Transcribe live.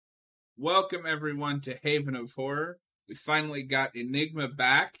Welcome everyone to Haven of Horror. We finally got Enigma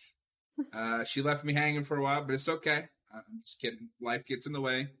back. She left me hanging for a while, but it's okay. I'm just kidding. Life gets in the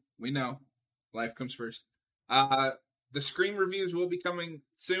way. We know. Life comes first. Uh, the Scream reviews will be coming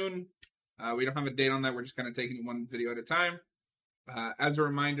soon. We don't have a date on that. We're just kind of taking it one video at a time. As a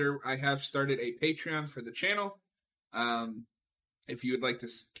reminder, I have started a Patreon for the channel. If you would like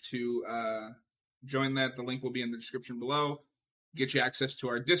to join that, the link will be in the description below. Get you access to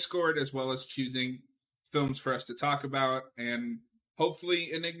our Discord, as well as choosing films for us to talk about. And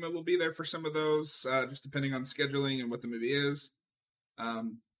hopefully Enigma will be there for some of those, just depending on scheduling and what the movie is.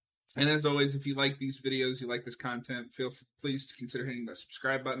 And as always, if you like these videos, you like this content, please consider hitting the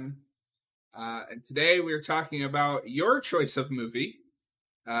subscribe button. And today we are talking about your choice of movie,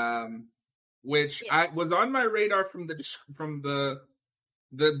 which I was on my radar from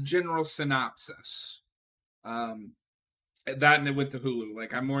the general synopsis. That and it went to Hulu.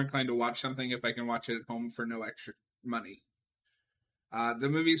 Like, I'm more inclined to watch something if I can watch it at home for no extra money. The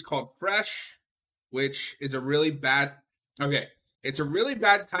movie is called Fresh, which is a really bad. Okay, it's a really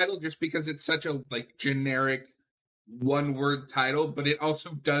bad title just because it's such a generic one-word title, but it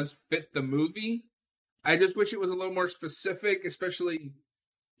also does fit the movie. I just wish it was a little more specific. Especially,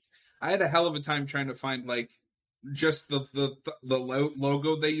 I had a hell of a time trying to find just the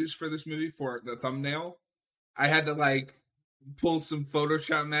logo they used for this movie for the thumbnail. I had to pull some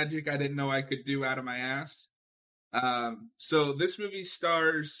Photoshop magic I didn't know I could do out of my ass. So this movie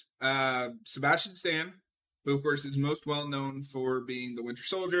stars Sebastian Stan, who of course is most well known for being the Winter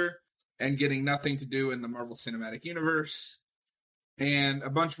Soldier and getting nothing to do in the Marvel Cinematic Universe, and a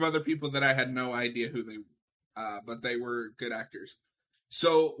bunch of other people that I had no idea who they were, but they were good actors.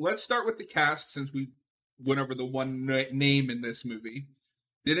 So let's start with the cast, since we went over the one name in this movie.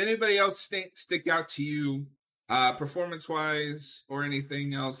 Did anybody else stick out to you performance-wise, or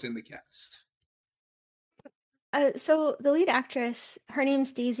anything else in the cast? So the lead actress, her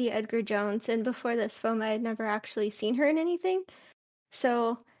name's Daisy Edgar Jones, and before this film, I had never actually seen her in anything.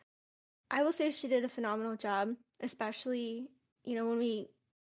 So I will say she did a phenomenal job, especially, when we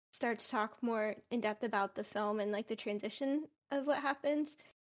start to talk more in depth about the film and the transition of what happens.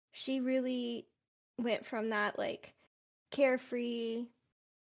 She really went from that carefree,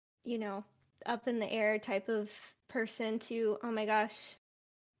 you know, up in the air type of person to, oh my gosh,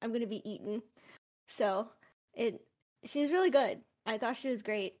 I'm gonna be eaten. So it she's really good. I thought she was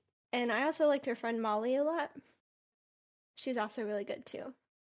great. And I also liked her friend Molly a lot. She was also really good too.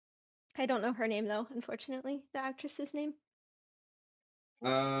 I don't know her name though, unfortunately, the actress's name.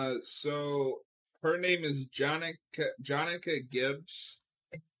 So her name is Jonica Gibbs,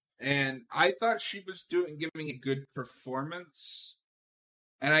 and I thought she was giving a good performance,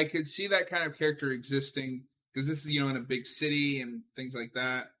 and I could see that kind of character existing because this is in a big city and things like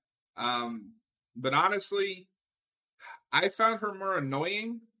that. But honestly, I found her more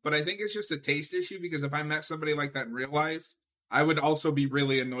annoying, but I think it's just a taste issue because if I met somebody like that in real life, I would also be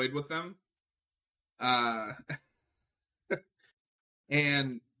really annoyed with them. Uh,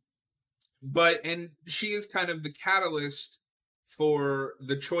 and she is kind of the catalyst for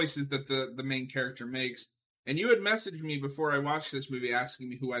the choices that the main character makes. And you had messaged me before I watched this movie asking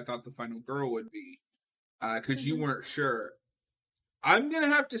me who I thought the final girl would be, because you Mm-hmm. weren't sure. I'm gonna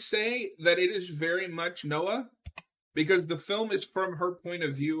have to say that it is very much Noah, because the film is from her point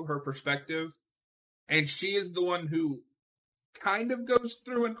of view, her perspective, and she is the one who kind of goes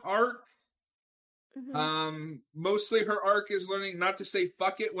through an arc. Mm-hmm. Mostly her arc is learning not to say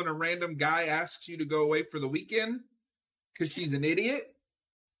fuck it when a random guy asks you to go away for the weekend because she's an idiot.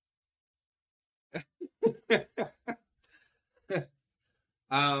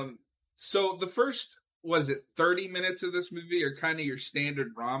 um, so the first, was it 30 minutes of this movie are kind of your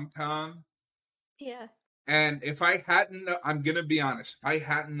standard rom-com. Yeah. And if I hadn't, I'm gonna be honest, if I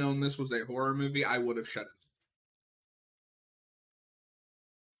hadn't known this was a horror movie, I would have shut it.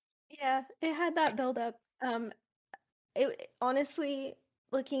 Yeah, it had that build up. It honestly,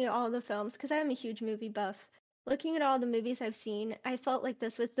 looking at all the films, because I'm a huge movie buff, looking at all the movies I've seen, I felt like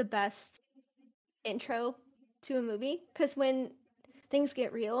this was the best intro to a movie. Because when things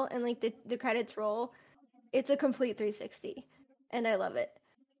get real and the credits roll, it's a complete 360, and I love it.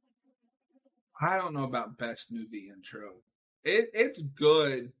 I don't know about best movie intro. It's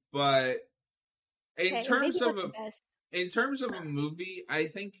good, but in Okay, maybe terms of not a the best. in terms of a movie, I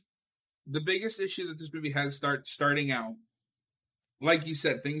think the biggest issue that this movie has starting out, like you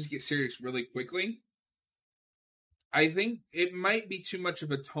said, things get serious really quickly. I think it might be too much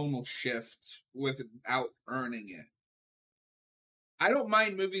of a tonal shift without earning it. I don't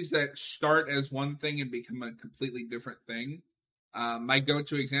mind movies that start as one thing and become a completely different thing. My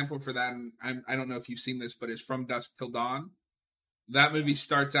go-to example for that, and I don't know if you've seen this, but is From Dusk Till Dawn. That movie Yeah.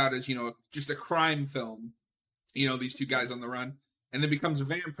 starts out as just a crime film, these two Mhm. guys on the run, and then becomes a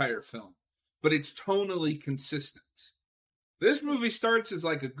vampire film, but it's tonally consistent. This Yeah. movie starts as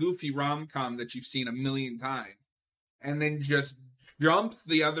like a goofy rom-com that you've seen a million times, and then just jumped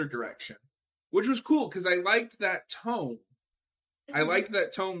the other direction, which was cool because I liked that tone. I Mhm. liked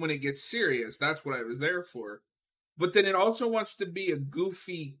that tone when it gets serious. That's what I was there for. But then it also wants to be a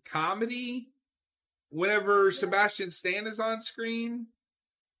goofy comedy whenever Yeah. Sebastian Stan is on screen.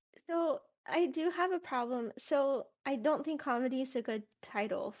 So I do have a problem. So I don't think comedy is a good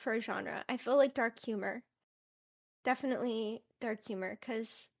title for a genre. I feel like dark humor. Definitely dark humor,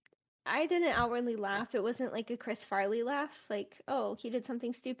 because I didn't outwardly laugh. It wasn't like a Chris Farley laugh, like, oh, he did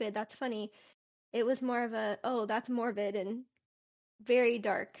something stupid, that's funny. It was more of a, oh, that's morbid and very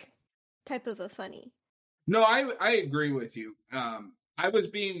dark type of a funny. No, I agree with you. I was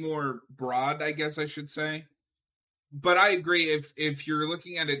being more broad, I guess I should say, but I agree if you're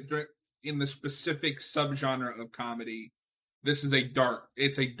looking at it in the specific subgenre of comedy, this is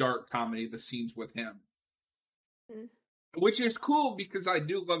it's a dark comedy. The scenes with him, Mm. which is cool because I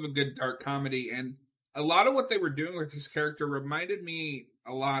do love a good dark comedy, and a lot of what they were doing with his character reminded me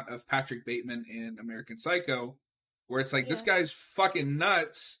a lot of Patrick Bateman in American Psycho, where it's like this Yeah. guy's fucking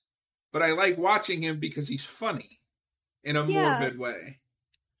nuts, but I like watching him because he's funny in a Yeah, morbid way.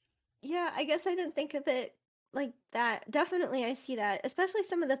 yeah, I guess I didn't think of it like that. Definitely I see that, especially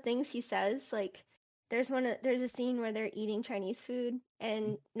some of the things he says, like there's a scene where they're eating Chinese food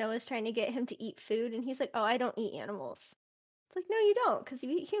and Noah's trying to get him to eat food and he's like, "Oh, I don't eat animals." It's like, "No, you don't, because you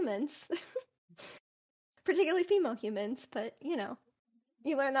eat humans." Particularly female humans, but you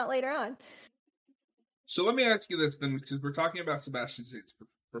learn that later on. So let me ask you this then, because we're talking about Sebastian Stan's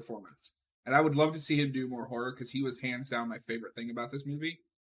performance, and I would love to see him do more horror because he was hands down my favorite thing about this movie.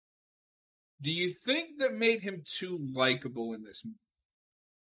 Do you think that made him too likable in this movie?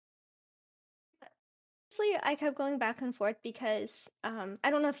 Honestly, I kept going back and forth because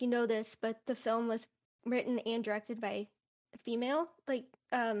I don't know if you know this, but the film was written and directed by female like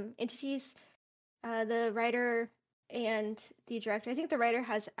entities. The writer and the director. I think the writer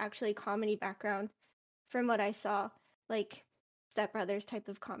has actually a comedy background from what I saw, like Step Brothers type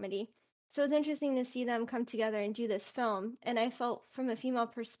of comedy. So it's interesting to see them come together and do this film. And I felt from a female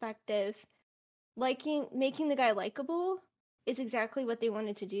perspective, making the guy likable is exactly what they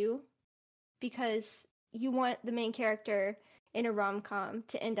wanted to do because you want the main character in a rom-com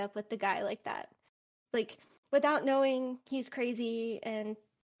to end up with the guy like that. Like without knowing he's crazy and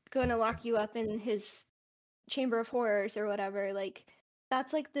going to lock you up in his chamber of horrors or whatever, like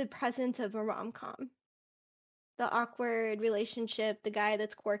that's like the presence of a rom-com. The awkward relationship, the guy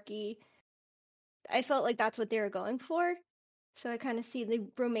that's quirky. I felt like that's what they were going for. So I kind of see the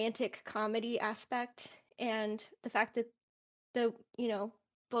romantic comedy aspect and the fact that the,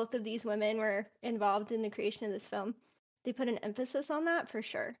 both of these women were involved in the creation of this film. They put an emphasis on that for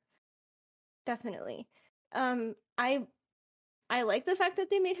sure. Definitely. I like the fact that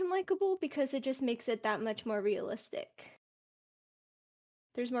they made him likable because it just makes it that much more realistic.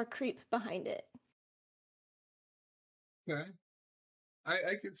 There's more creep behind it. Okay,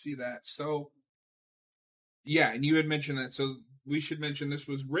 I could see that. So yeah, and you had mentioned that. So we should mention this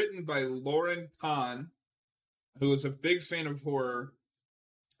was written by Lauren Kahn, who was a big fan of horror,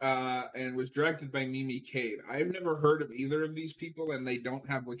 and was directed by Mimi Cave. I've never heard of either of these people, and they don't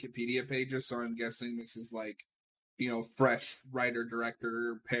have Wikipedia pages, so I'm guessing this is like, fresh writer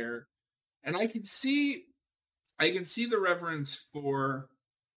director pair. And I can see the reverence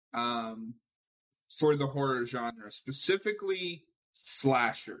um for the horror genre, specifically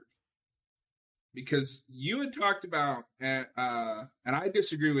slasher, because you had talked about and I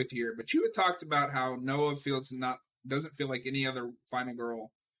disagree with you, but you had talked about how Noah feels not doesn't feel like any other final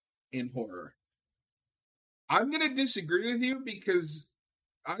girl in horror. I'm gonna disagree with you because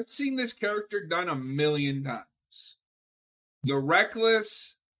I've seen this character done a million times. The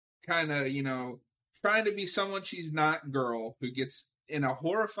reckless kind of, trying to be someone she's not girl who gets in a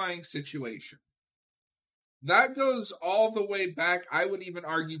horrifying situation. That goes all the way back, I would even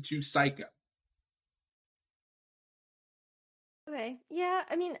argue, to Psycho. Okay. Yeah,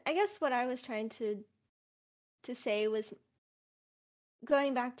 I mean, I guess what I was trying to say was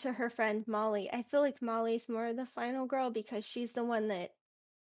going back to her friend Molly. I feel like Molly's more the final girl because she's the one that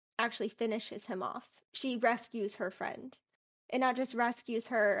actually finishes him off. She rescues her friend. And not just rescues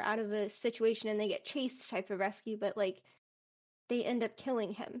her out of a situation and they get chased type of rescue, but like they end up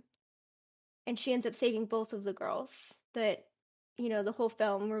killing him. And she ends up saving both of the girls that, the whole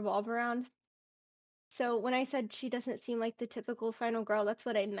film revolve around. So when I said she doesn't seem like the typical final girl, that's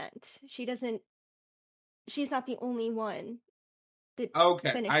what I meant. She's not the only one that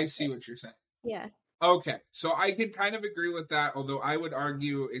Okay, I finishes see it. what you're saying. Yeah. Okay, so I can kind of agree with that, although I would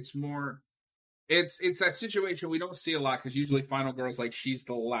argue it's more it's that situation we don't see a lot because usually final girls like she's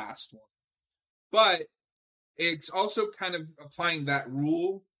the last one. But it's also kind of applying that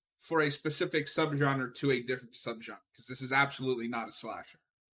rule for a specific subgenre to a different subgenre because this is absolutely not a slasher.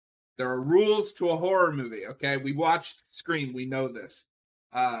 There are rules to a horror movie, okay? We watched Scream, we know this.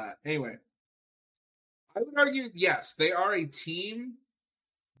 Anyway, I would argue yes, they are a team,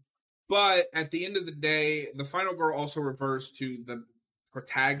 but at the end of the day, the final girl also refers to the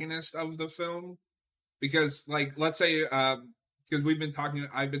protagonist of the film because, like, let's say, because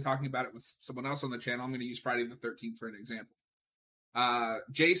I've been talking about it with someone else on the channel. I'm going to use Friday the 13th for an example.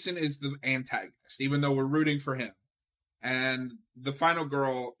 Jason is the antagonist, even though we're rooting for him, and the final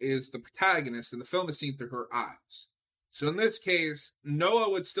girl is the protagonist, and the film is seen through her eyes. So in this case, Noah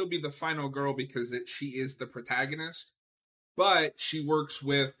would still be the final girl because she is the protagonist, but she works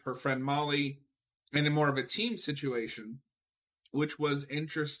with her friend Molly in a more of a team situation, which was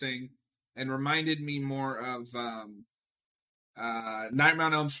interesting and reminded me more of Nightmare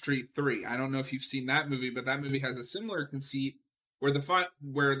on Elm Street 3. I don't know if you've seen that movie, but that movie has a similar conceit where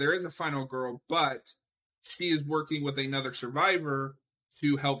where there is a final girl, but she is working with another survivor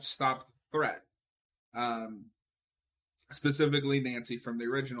to help stop the threat. Um, Specifically Nancy from the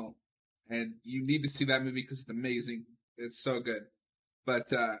original. And you need to see that movie because it's amazing. It's so good.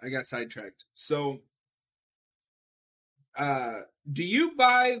 But I got sidetracked. So, uh, do you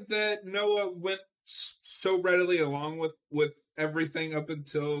buy that Noah went so readily along with everything up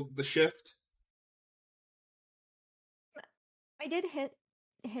until the shift? I did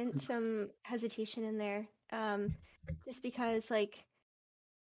hint some hesitation in there. Just because like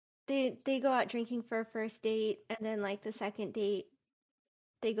they go out drinking for a first date and then like the second date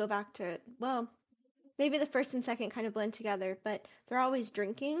they go back to, well, maybe the first and second kind of blend together, but they're always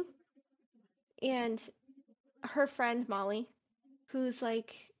drinking. And her friend Molly, who's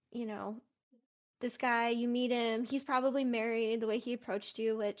like, you know, this guy, you meet him, he's probably married, the way he approached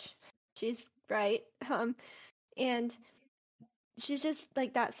you, which she's right. And she's just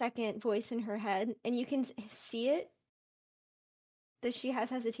like that second voice in her head, and you can see it that she has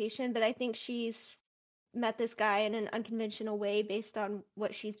hesitation, but I think she's met this guy in an unconventional way based on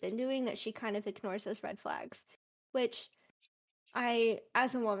what she's been doing that she kind of ignores those red flags, which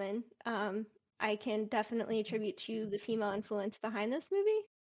as a woman, I can definitely attribute to the female influence behind this movie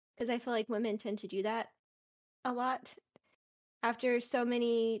because I feel like women tend to do that a lot after so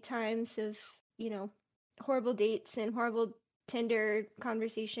many times of, you know, horrible dates and horrible Tinder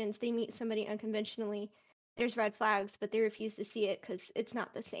conversations. They meet somebody unconventionally. There's red flags, but they refuse to see it because it's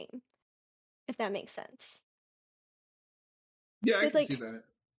not the same, if that makes sense. Yeah, So I can see that.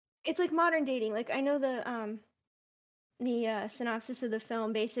 it's like modern dating. Like I know the synopsis of the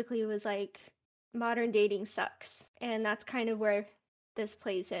film basically was like modern dating sucks, and that's kind of where this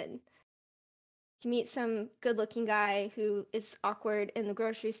plays in. You meet some good-looking guy who is awkward in the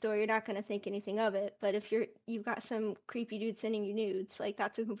grocery store, you're not going to think anything of it. But if you've got some creepy dude sending you nudes, like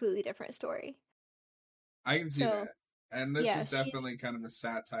that's a completely different story. I can see So that. And this yeah, is definitely kind of a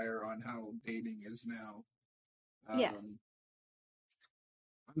satire on how dating is now. yeah, Um,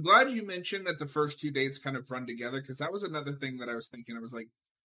 I'm glad you mentioned that the first two dates kind of run together because that was another thing that I was thinking. I was like,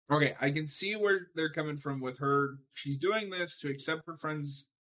 okay, I can see where they're coming from with her. She's doing this to accept her friend's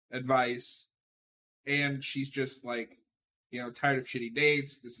advice, and she's just like, tired of shitty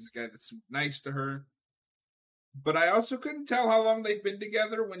dates. This is a guy that's nice to her. But I also couldn't tell how long they've been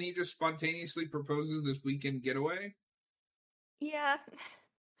together when he just spontaneously proposes this weekend getaway. yeah,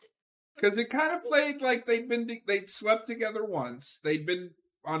 Because it kind of played like they'd slept together once. They'd been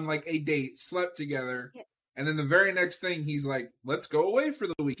on like a date, slept together, yeah, and then the very next thing he's like, "Let's go away for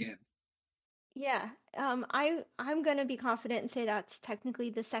the weekend." yeah. I'm gonna be confident and say that's technically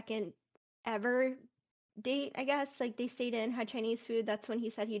the second ever date, I guess. Like they stayed in, had Chinese food. That's when he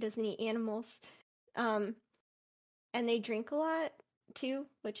said he doesn't eat animals. Um, and they drink a lot too,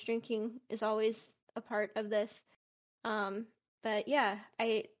 which drinking is always a part of this. Um, but yeah,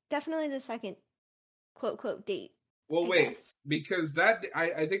 I definitely the second quote date, Well, I guess. wait, because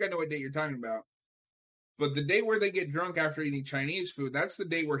I think I know what date you're talking about. But the date where they get drunk after eating Chinese food, that's the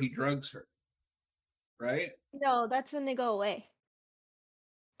date where he drugs her, right? No, that's when they go away.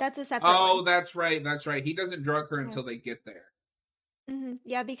 That's a separate Oh, one. that's right, that's right. He doesn't drug her Yeah. until they get there.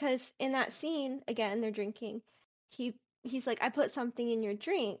 Yeah, because in that scene, again, they're drinking. He he's like, I put something in your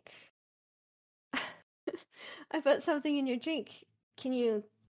drink. I put something in your drink. Can you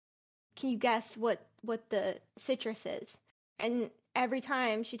can you guess what the citrus is. And every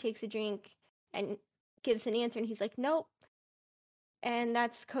time she takes a drink and gives an answer, and he's like, nope. And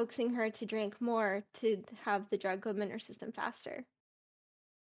that's coaxing her to drink more to have the drug go in her system faster.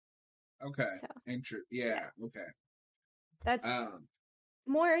 Okay. So, Yeah. Okay. that's Um.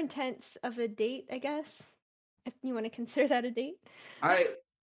 more intense of a date, I guess, if you want to consider that a date.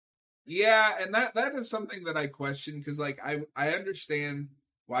 Yeah, and that is something that I question because, like, I understand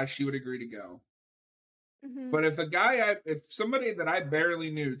why she would agree to go, Hmm. but if somebody that I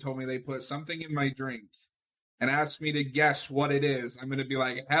barely knew told me they put something in my drink and asked me to guess what it is, I'm gonna be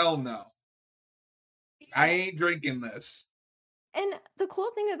like, hell no, I Yeah. ain't drinking this. And the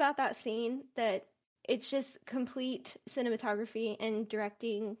cool thing about that scene that it's just complete cinematography and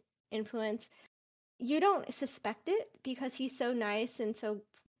directing influence. You don't suspect it because he's so nice and so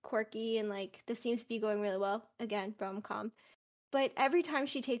quirky and like this seems to be going really well. Again, rom-com. But every time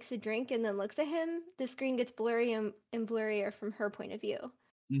she takes a drink and then looks at him, the screen gets blurry and blurrier from her point of view.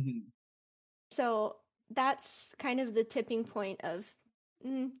 Hmm. So that's kind of the tipping point of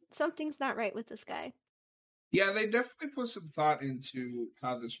something's not right with this guy. Yeah, they definitely put some thought into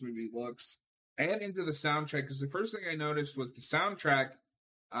how this movie looks and into the soundtrack. Because the first thing I noticed was the soundtrack.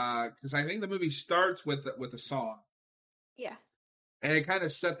 Because I think the movie starts with a song, Yeah. and it kind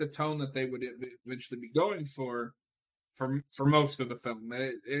of set the tone that they would eventually be going for most of the film.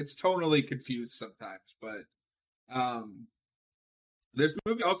 It's tonally confused sometimes, but um, this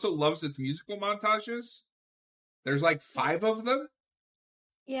movie also loves its musical montages. There's like Yeah. 5 of them.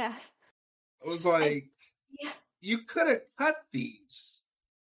 Yeah. It was I like yeah. you could have cut these.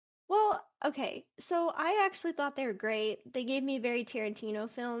 Well, okay. So I actually thought they were great. They gave me very Tarantino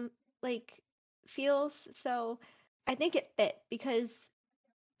film like feels. So I think it fit because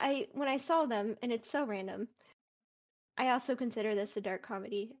I when I saw them and it's so random. I also consider this a dark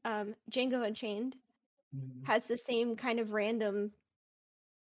comedy. Django Unchained has the same kind of random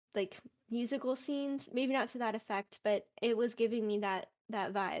like musical scenes, maybe not to that effect, but it was giving me that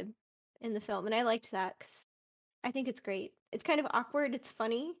vibe in the film, and I liked that 'cause I think it's great. It's kind of awkward. It's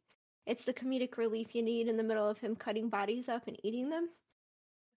funny. It's the comedic relief you need in the middle of him cutting bodies up and eating them.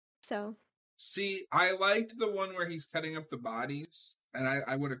 So, See, I liked the one where he's cutting up the bodies, and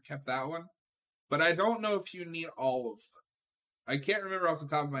I would have kept that one. But I don't know if you need all of them. I can't remember off the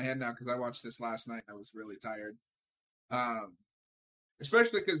top of my head now because I watched this last night. I was really tired. Um,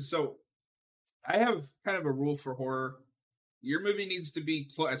 Especially because I have kind of a rule for horror. Your movie needs to be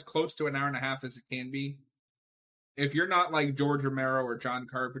as close to an hour and a half as it can be. If you're not like George Romero or John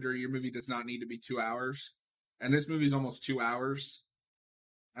Carpenter, your movie does not need to be 2 hours. And this movie's almost 2 hours.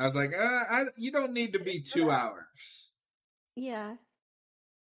 I was like, you don't need to I didn't be know two that. hours. Yeah.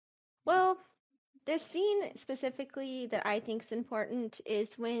 Well, the scene specifically that I think is important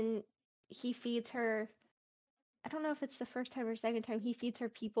is when he feeds her. I don't know if it's the first time or second time he feeds her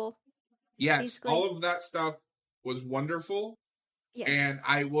people, Yes, basically. all of that stuff was wonderful. Yes. And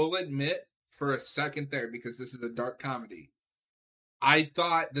I will admit for a second there, because this is a dark comedy, I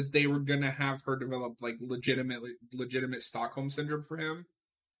thought that they were gonna have her develop like legitimate Stockholm syndrome for him,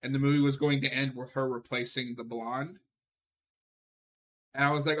 and the movie was going to end with her replacing the blonde. And I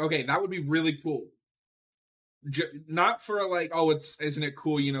was like, okay, that would be really cool. Not for like, oh, it's isn't it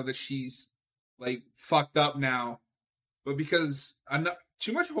cool, that she's like fucked up now, but because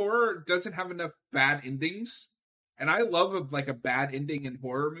too much horror doesn't have enough bad endings, and I love a bad ending in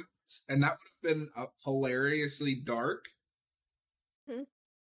horror movies, and that would have been hilariously dark. Hmm.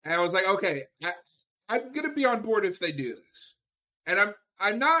 And I was like, okay, I'm gonna be on board if they do this. And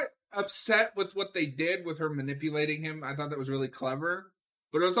I'm not upset with what they did with her manipulating him. I thought that was really clever.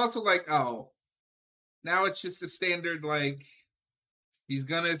 But it was also like, oh, now it's just a standard like he's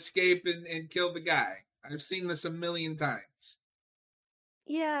gonna escape and kill the guy. I've seen this a million times.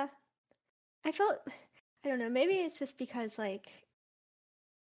 Yeah. I felt I don't know, maybe it's just because like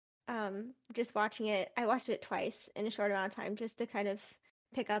just watching it, I watched it twice in a short amount of time just to kind of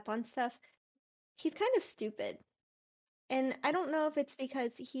pick up on stuff. He's kind of stupid. And I don't know if it's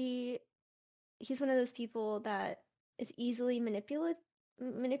because he's one of those people that is easily manipulated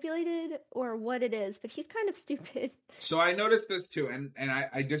or what it is, but he's kind of stupid. So I noticed this too, and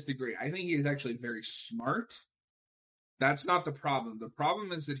I disagree. I think he is actually very smart. That's not the problem. The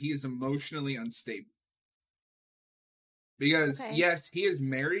problem is that he is emotionally unstable. Because Okay. yes, he is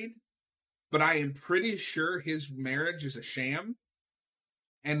married, but I am pretty sure his marriage is a sham.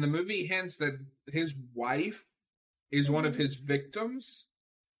 And the movie hints that his wife is one of Mhm. his victims.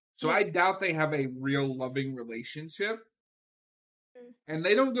 So Yeah. I doubt they have a real loving relationship. Mm. And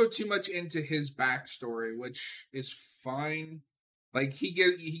they don't go too much into his backstory, which is fine. Like he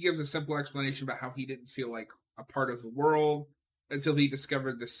gives a simple explanation about how he didn't feel like a part of the world until he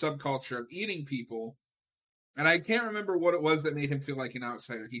discovered the subculture of eating people. And I can't remember what it was that made him feel like an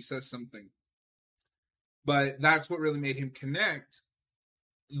outsider. He says something, but that's what really made him connect.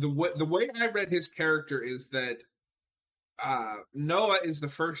 The way I read his character is that Noah is the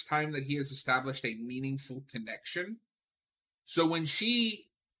first time that he has established a meaningful connection. So when she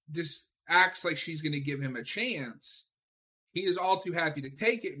just acts like she's going to give him a chance, he is all too happy to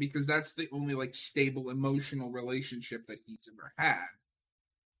take it because that's the only like stable emotional relationship that he's ever had,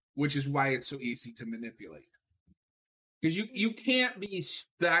 which is why it's so easy to manipulate. Because you can't be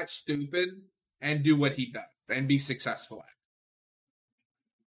that stupid and do what he does and be successful at.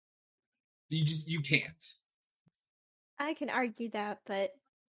 You can't. I can argue that, but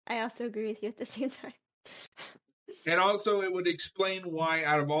I also agree with you at the same time. And also, it would explain why,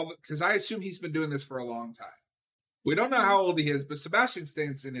 out of all the, because I assume he's been doing this for a long time. We don't know how old he is, but Sebastian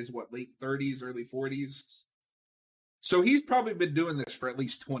Stan's in his what, late 30s, early 40s. So he's probably been doing this for at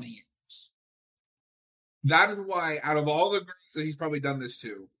least 20 years. That is why, out of all the girls that he's probably done this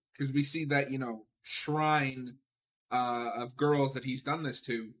to, because we see that, shrine of girls that he's done this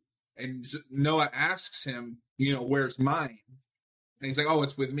to, and Noah asks him, where's mine? And he's like, oh,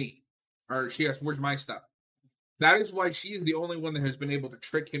 it's with me. Or she asks, where's my stuff? That is why she is the only one that has been able to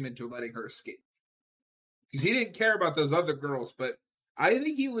trick him into letting her escape. Because he didn't care about those other girls, but I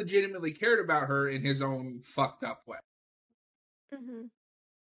think he legitimately cared about her in his own fucked up way. Mm-hmm.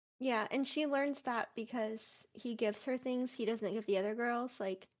 Yeah, and she learns that because he gives her things he doesn't give the other girls,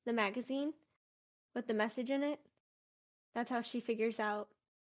 like the magazine with the message in it. That's how she figures out,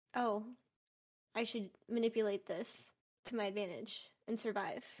 oh, I should manipulate this to my advantage and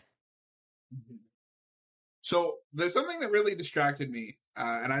survive. Mm-hmm. So there's something that really distracted me,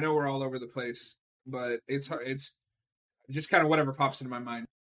 and I know we're all over the place, but it's just kind of whatever pops into my mind.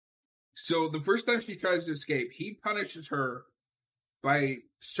 So the first time she tries to escape, he punishes her by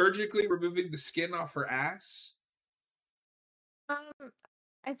surgically removing the skin off her ass.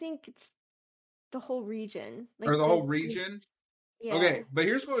 I think it's the whole region, Or like the whole region. yeah. Okay, but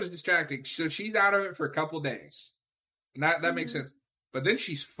here's what was distracting. So she's out of it for a couple days. And that makes sense. But then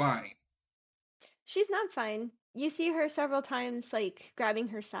she's fine. She's not fine. You see her several times, like grabbing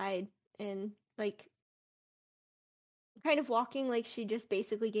her side and like kind of walking like she just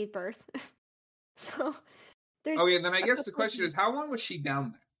basically gave birth. So there's Okay, then I a guess the couple of question is, how long was she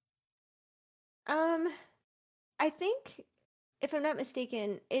down um I think if I'm not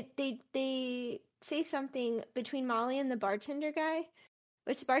mistaken, they say something between Molly and the bartender guy,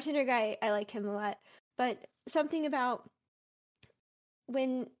 which the bartender guy I like him a lot, but something about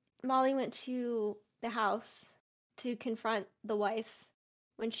when Molly went to the house to confront the wife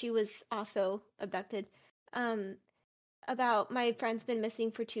when she was also abducted, um, about my friend's been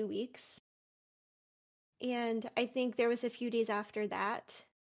missing for 2 weeks. And I think there was a few days after that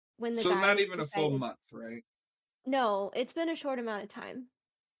when the So not guys even a full decided, month, right? no, it's been a short amount of time.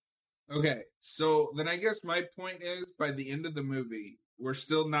 Okay, so then I guess my point is by the end of the movie, we're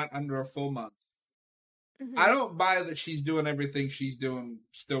still not under a full month. I Hmm. don't buy that she's doing everything she's doing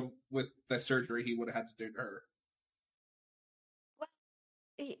still with the surgery he would have had to do to her. Well,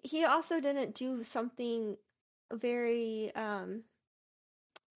 he also didn't do something very, I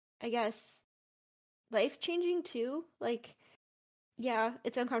guess, life-changing too. Like, yeah,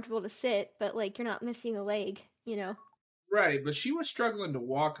 it's uncomfortable to sit, but like you're not missing a leg, you know? Right, but she was struggling to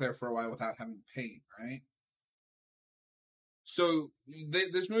walk there for a while without having pain, right? So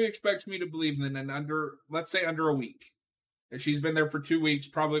this movie expects me to believe that in under, let's say, under a week, and she's been there for 2 weeks,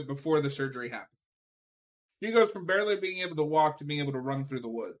 probably before the surgery happened. She goes from barely being able to walk to being able to run through the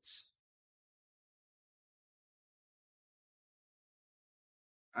woods.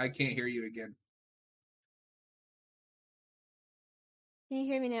 I can't hear you again. Can you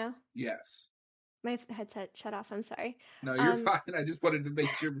hear me now? Yes. My headset shut off. I'm sorry. No, you're Um, fine. I just wanted to make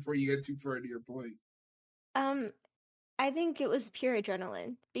sure before you get too far into your point. um, I think it was pure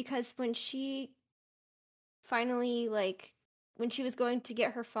adrenaline because when she finally like when she was going to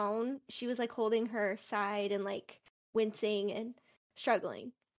get her phone, she was like holding her side and like wincing and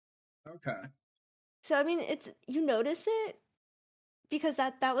struggling. Okay. So I mean, it's you notice it because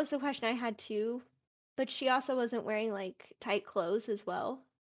that was the question I had too, but she also wasn't wearing like tight clothes as well.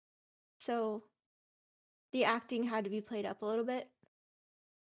 So the acting had to be played up a little bit.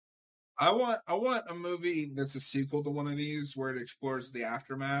 I want a movie that's a sequel to one of these where it explores the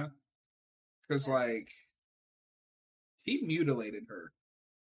aftermath. Because Yeah. like he mutilated her.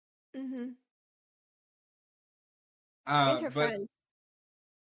 Mhm. And her But friend.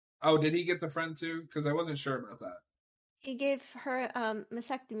 oh, did he get the friend too? Because I wasn't sure about that. He gave her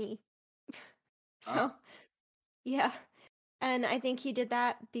mastectomy. So, Oh. yeah. And I think he did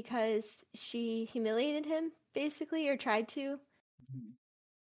that because she humiliated him, basically, or tried to.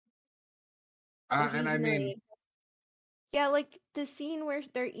 So And he I mean, humiliated. Yeah, like the scene where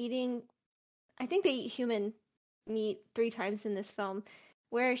they're eating, I think they eat human meat 3 times in this film,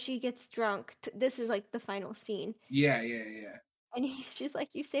 where she gets drunk. This is like the final scene. yeah, yeah, yeah. And she's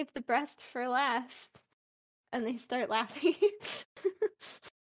like, "You saved the breast for last." And they start laughing.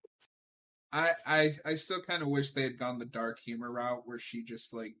 I still kind of wish they had gone the dark humor route where she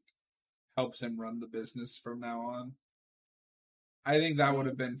just like helps him run the business from now on. I think that would Mm,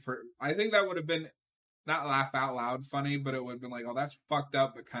 have been for. I think that would have been not laugh out loud funny, but it would have been like, oh, that's fucked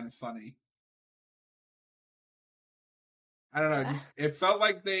up, but kind of funny. I don't know. yeah. Just it felt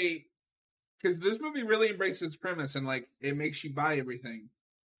like they because this movie really embraces its premise and like it makes you buy everything,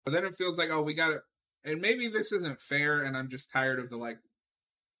 but then it feels like oh we got it, and maybe this isn't fair, and I'm just tired of the like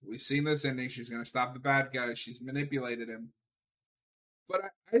we've seen this ending. She's gonna stop the bad guy. She's manipulated him, but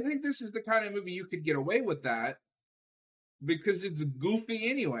I think this is the kind of movie you could get away with that because it's goofy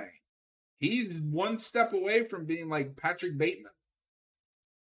anyway. He's one step away from being like Patrick Bateman.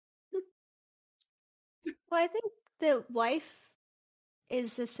 Well, I think the wife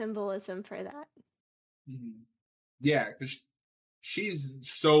is the symbolism for that. Mm-hmm. Yeah, because she's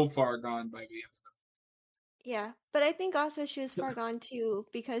so far gone by the Yeah. But I think also she was far gone too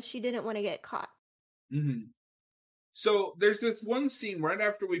because she didn't want to get caught. end. Mm-hmm. So there's this one scene right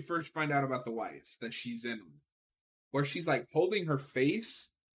after we first find out about the wife that she's in, where she's like holding her face,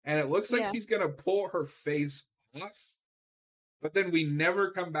 and it looks like Yeah. he's gonna pull her face off, but then we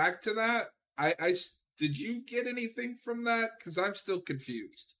never come back to that. Did you get anything from that? Because I'm still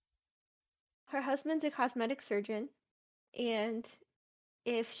confused. Her husband's a cosmetic surgeon, and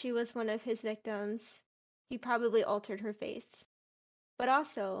if she was one of his victims, he probably altered her face. But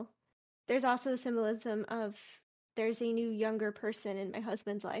also, there's also a symbolism of there's a new younger person in my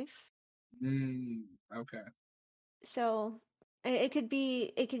husband's life. Okay, So it could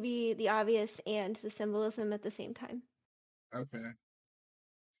be the obvious and the symbolism at the same time. okay.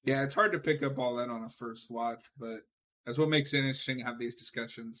 Yeah, it's hard to pick up all that on a first watch, but that's what makes it interesting to have these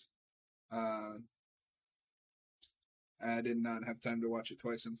discussions. Uh, I did not have time to watch it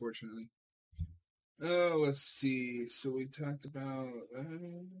twice, unfortunately. Oh, let's see. So we talked about.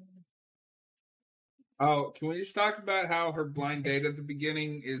 Oh, can we just talk about how her blind date at the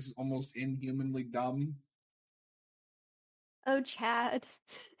beginning is almost inhumanly dumb? Oh, Chad.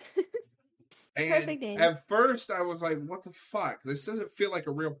 And Perfect name. at first, I was like, "What the fuck? This doesn't feel like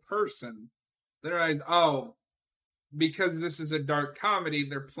a real person." Then I realized, oh, because this is a dark comedy,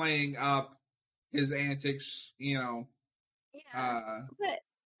 they're playing up his antics, Yeah. uh, But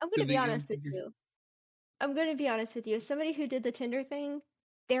I'm to gonna be the honest nth with degree. you. I'm gonna be honest with you. As somebody who did the Tinder thing,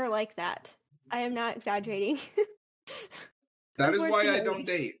 they're like that. I am not exaggerating. That is why I don't Unfortunately.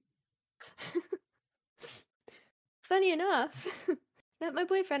 date. Funny enough, met my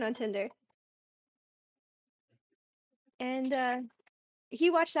boyfriend on Tinder, and he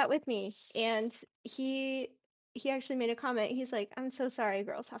watched that with me, and he he actually made a comment. He's like, "I'm so sorry,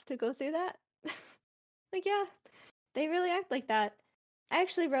 girls have to go through that." Like, yeah, they really act like that. I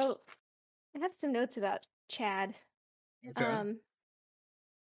actually wrote. I have some notes about Chad. Okay. Um,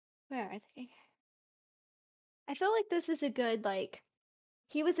 where are they? I feel like this is a good like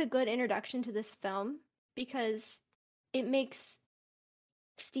he was a good introduction to this film because it makes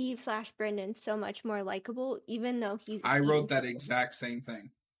Steve slash Brendan so much more likable, even though he's I eating wrote that people. exact same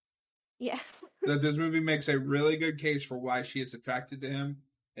thing. Yeah. That this movie makes a really good case for why she is attracted to him,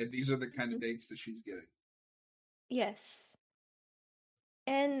 and these are the kind of Mhm. dates that she's getting. Yes.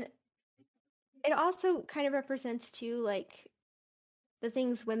 And it also kind of represents too like the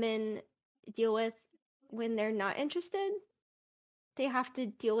things women deal with when they're not interested. They have to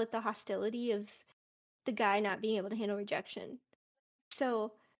deal with the hostility of the guy not being able to handle rejection.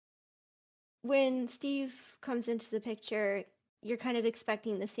 So when Steve comes into the picture, you're kind of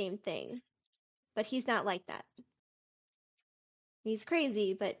expecting the same thing, but he's not like that. He's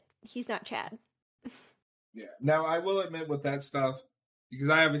crazy, but he's not Chad. Yeah. Now I will admit with that stuff, because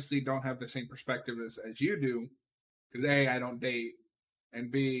I obviously don't have the same perspective as you do, because A, I don't date,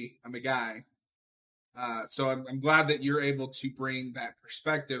 and B, I'm a guy. So I'm glad that you're able to bring that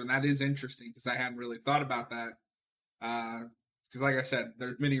perspective, and that is interesting because I hadn't really thought about that. Because, like I said,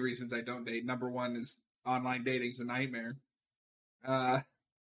 there's many reasons I don't date. Number one is online dating's a nightmare.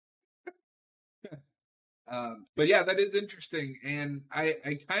 Uh, but yeah, that is interesting, and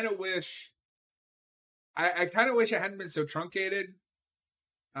I kind of wish I kind of wish it hadn't been so truncated.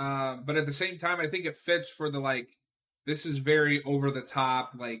 But at the same time, I think it fits for the like. this is very over the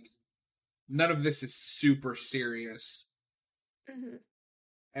top. Like none of this is super serious. Hmm.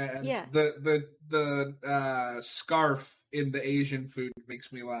 And Yeah. the scarf in the Asian food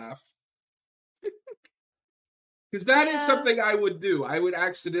makes me laugh because that is Yeah. something I would do. I would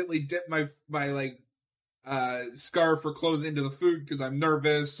accidentally dip my like scarf or clothes into the food because I'm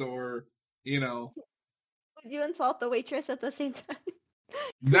nervous or you know Would you insult the waitress at the same time?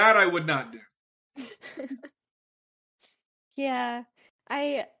 that I would not do. Yeah.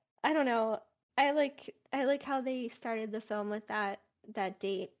 I I don't know. I like how they started the film with that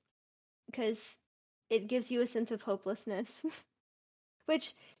date because it gives you a sense of hopelessness,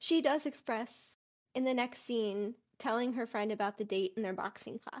 which she does express in the next scene, telling her friend about the date in their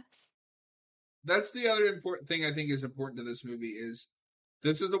boxing class. That's the other important thing I think is important to this movie is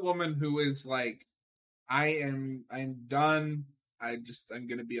this is a woman who is like I'm done. I'm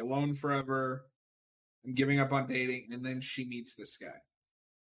gonna be alone forever. I'm giving up on dating, and then she meets this guy.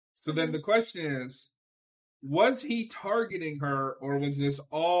 So then Hmm. the question is, was he targeting her, or was this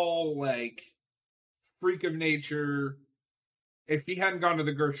all like freak of nature? If he hadn't gone to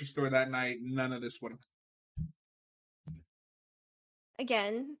the grocery store that night, none of this would have.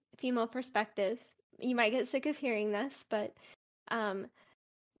 Again, female perspective. You might get sick of hearing this, but um,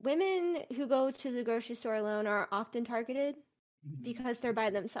 women who go to the grocery store alone are often targeted because they're by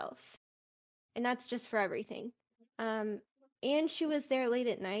themselves. And that's just for everything. Um, and she was there late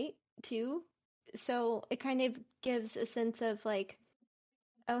at night too. So it kind of gives a sense of like,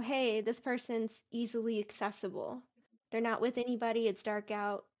 oh, hey, this person's easily accessible. They're not with anybody, it's dark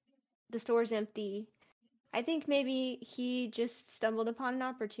out, the store's empty. I think maybe he just stumbled upon an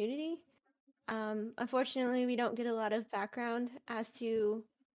opportunity. Unfortunately, we don't get a lot of background as to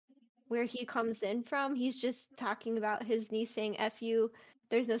where he comes in from. He's just talking about his niece saying F you,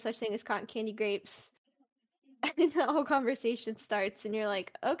 there's no such thing as cotton candy grapes. And the whole conversation starts, and you're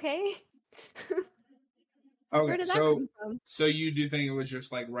like, okay, Okay, where did that so come from? so you do think it was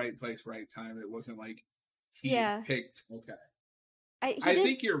just like right place, right time. It wasn't like he Yeah, picked. Okay, he I did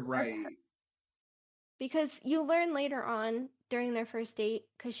think you're hurt her right. because you learn later on during their first date,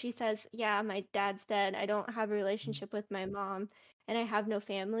 because she says, yeah, my dad's dead. I don't have a relationship with my mom, and I have no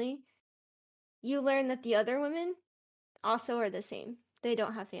family. You learn that the other women also are the same. They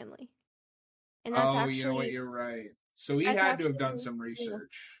don't have family. And Oh, you know what? You're right. So he that's had to have actually done some real.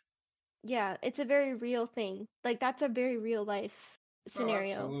 research. Yeah, it's a very real thing. Like that's a very real life Oh,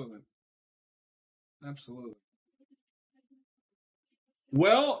 scenario. absolutely, absolutely.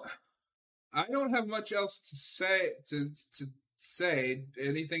 Well, I don't have much else to say. To say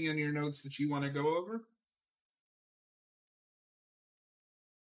anything in your notes that you want to go over?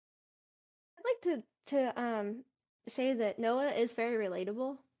 I'd like to say that Noah is very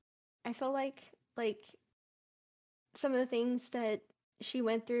relatable. I feel like some of the things that she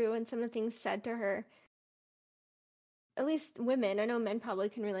went through and some of the things said to her, at least women, I know men probably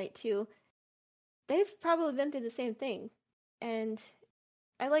can relate too. They've probably been through the same thing. And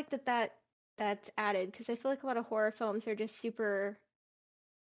I like that's added because I feel like a lot of horror films are just super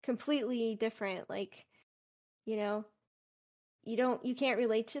completely different. Like, you know, you can't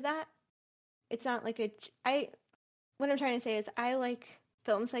relate to that. It's not like I what I'm trying to say is I like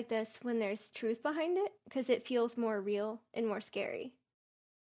films like this when there's truth behind it because it feels more real and more scary.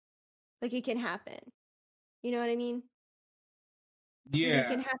 Like it can happen. You know what I mean? Like it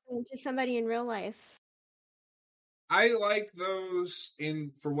can Yeah, happen to somebody in real life. I like those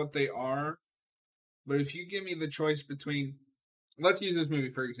in for what they are. But if you give me the choice between, let's use this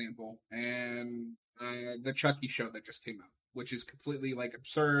movie for example, and the Chucky show that just came out, which is completely like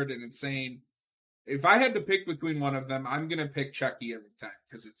absurd and insane. If I had to pick between one of them, I'm gonna pick Chucky every time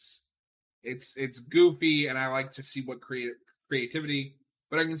because it's goofy and I like to see what creativity.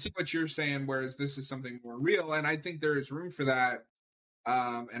 But I can see what you're saying, whereas this is something more real, and I think there is room for that.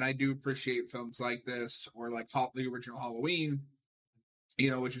 And I do appreciate films like this or like the original Halloween,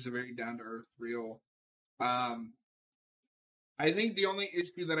 which is a very down to earth, real. Um, I think the only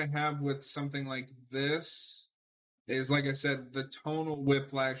issue that I have with something like this is, like I said, the tonal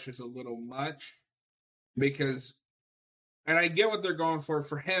whiplash is a little much because, and I get what they're going for.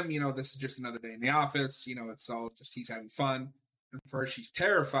 For him, this is just another day in the office. It's all just he's having fun. And for her, she's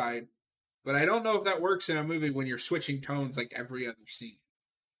terrified. But I don't know if that works in a movie when you're switching tones like every other scene.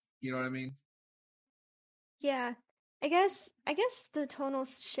 You know what I mean? Yeah. I guess the tonal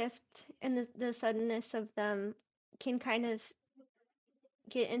shift and the suddenness of them can kind of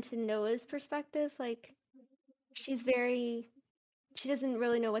get into Noah's perspective. Like she doesn't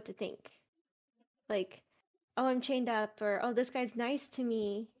really know what to think. Like, oh, I'm chained up, or oh, this guy's nice to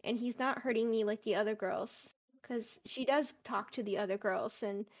me and he's not hurting me like the other girls. because she does talk to the other girls,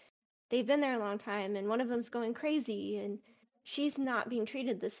 and they've been there a long time, and one of them's going crazy, and she's not being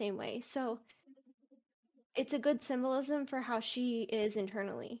treated the same way. So it's a good symbolism for how she is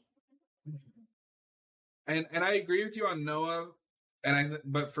internally. And I agree with you on Noah,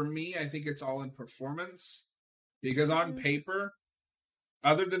 but for me, I think it's all in performance because on Hmm. paper,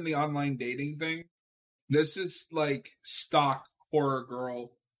 other than the online dating thing, this is like stock horror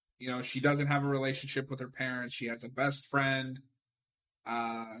girl. You know, she doesn't have a relationship with her parents. She has a best friend.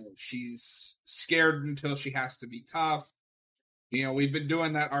 She's scared until she has to be tough. You know, we've been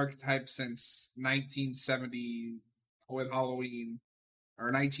doing that archetype since 1970 with Halloween,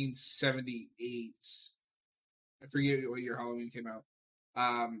 or 1978. I forget what year Halloween came out.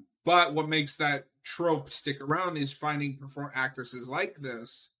 But what makes that trope stick around is finding actresses like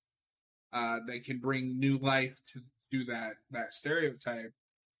this that can bring new life to that stereotype.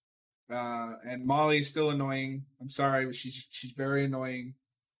 And Molly's still annoying. I'm sorry, but she's very annoying.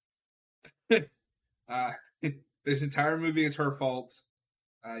 uh, this entire movie is her fault.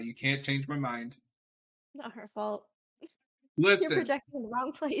 You can't change my mind. Not her fault. You're Listen, projecting in the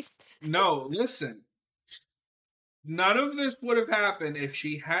wrong place. no, listen. None of this would have happened if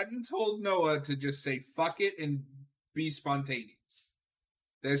she hadn't told Noah to just say fuck it and be spontaneous.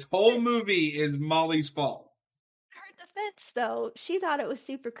 This whole movie is Molly's fault. Her defense, though, she thought it was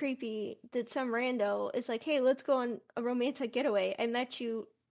super creepy that some rando is like, "Hey, let's go on a romantic getaway. I met you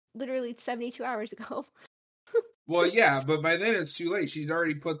literally 72 hours ago." Well, yeah, but by then it's too late. She's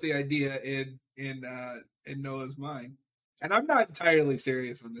already put the idea in Noah's mind. And I'm not entirely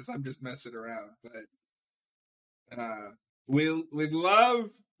serious on this. I'm just messing around. But we love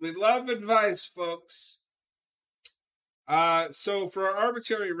advice, folks. So for our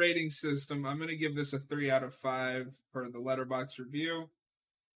arbitrary rating system, I'm gonna give this a 3 out of 5 per the Letterboxd review.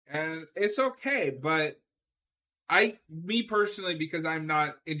 And it's okay, but me personally, because I'm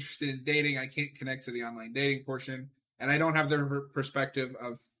not interested in dating, I can't connect to the online dating portion, and I don't have the perspective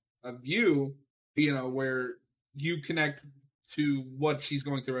of you, you know, where you connect to what she's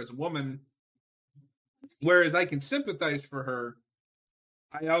going through as a woman. Whereas I can sympathize for her,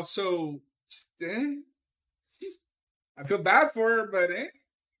 I also, eh, I feel bad for her, but I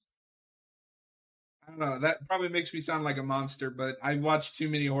don't know. That probably makes me sound like a monster, but I watched too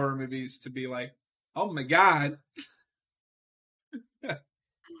many horror movies to be like, oh my god.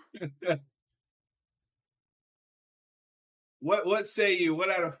 What say you? What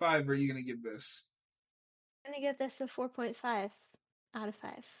out of 5 are you gonna give this? I'm gonna give this a 4.5 out of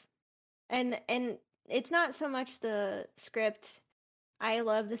 5. And it's not so much the script. I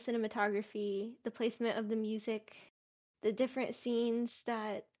love the cinematography, the placement of the music, the different scenes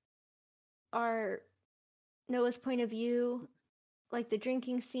that are Noah's point of view, like the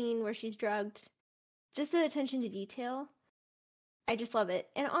drinking scene where she's drugged. Just the attention to detail. I just love it.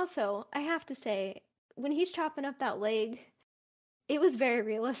 And also, I have to say, when he's chopping up that leg, it was very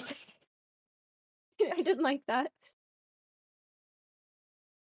realistic. I didn't like that.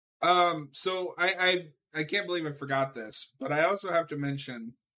 So I can't believe I forgot this, but I also have to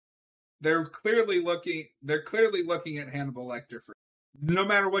mention they're clearly looking at Hannibal Lecter for no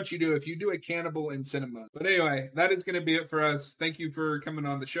matter what you do, if you do a cannibal in cinema. But anyway, that is gonna be it for us. Thank you for coming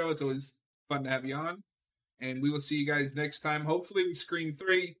on the show. It's always fun to have you on. And we will see you guys next time. Hopefully with Scream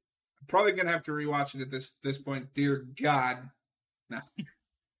 3. I'm probably gonna have to rewatch it at this point. Dear God. No.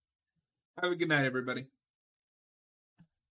 Have a good night, everybody.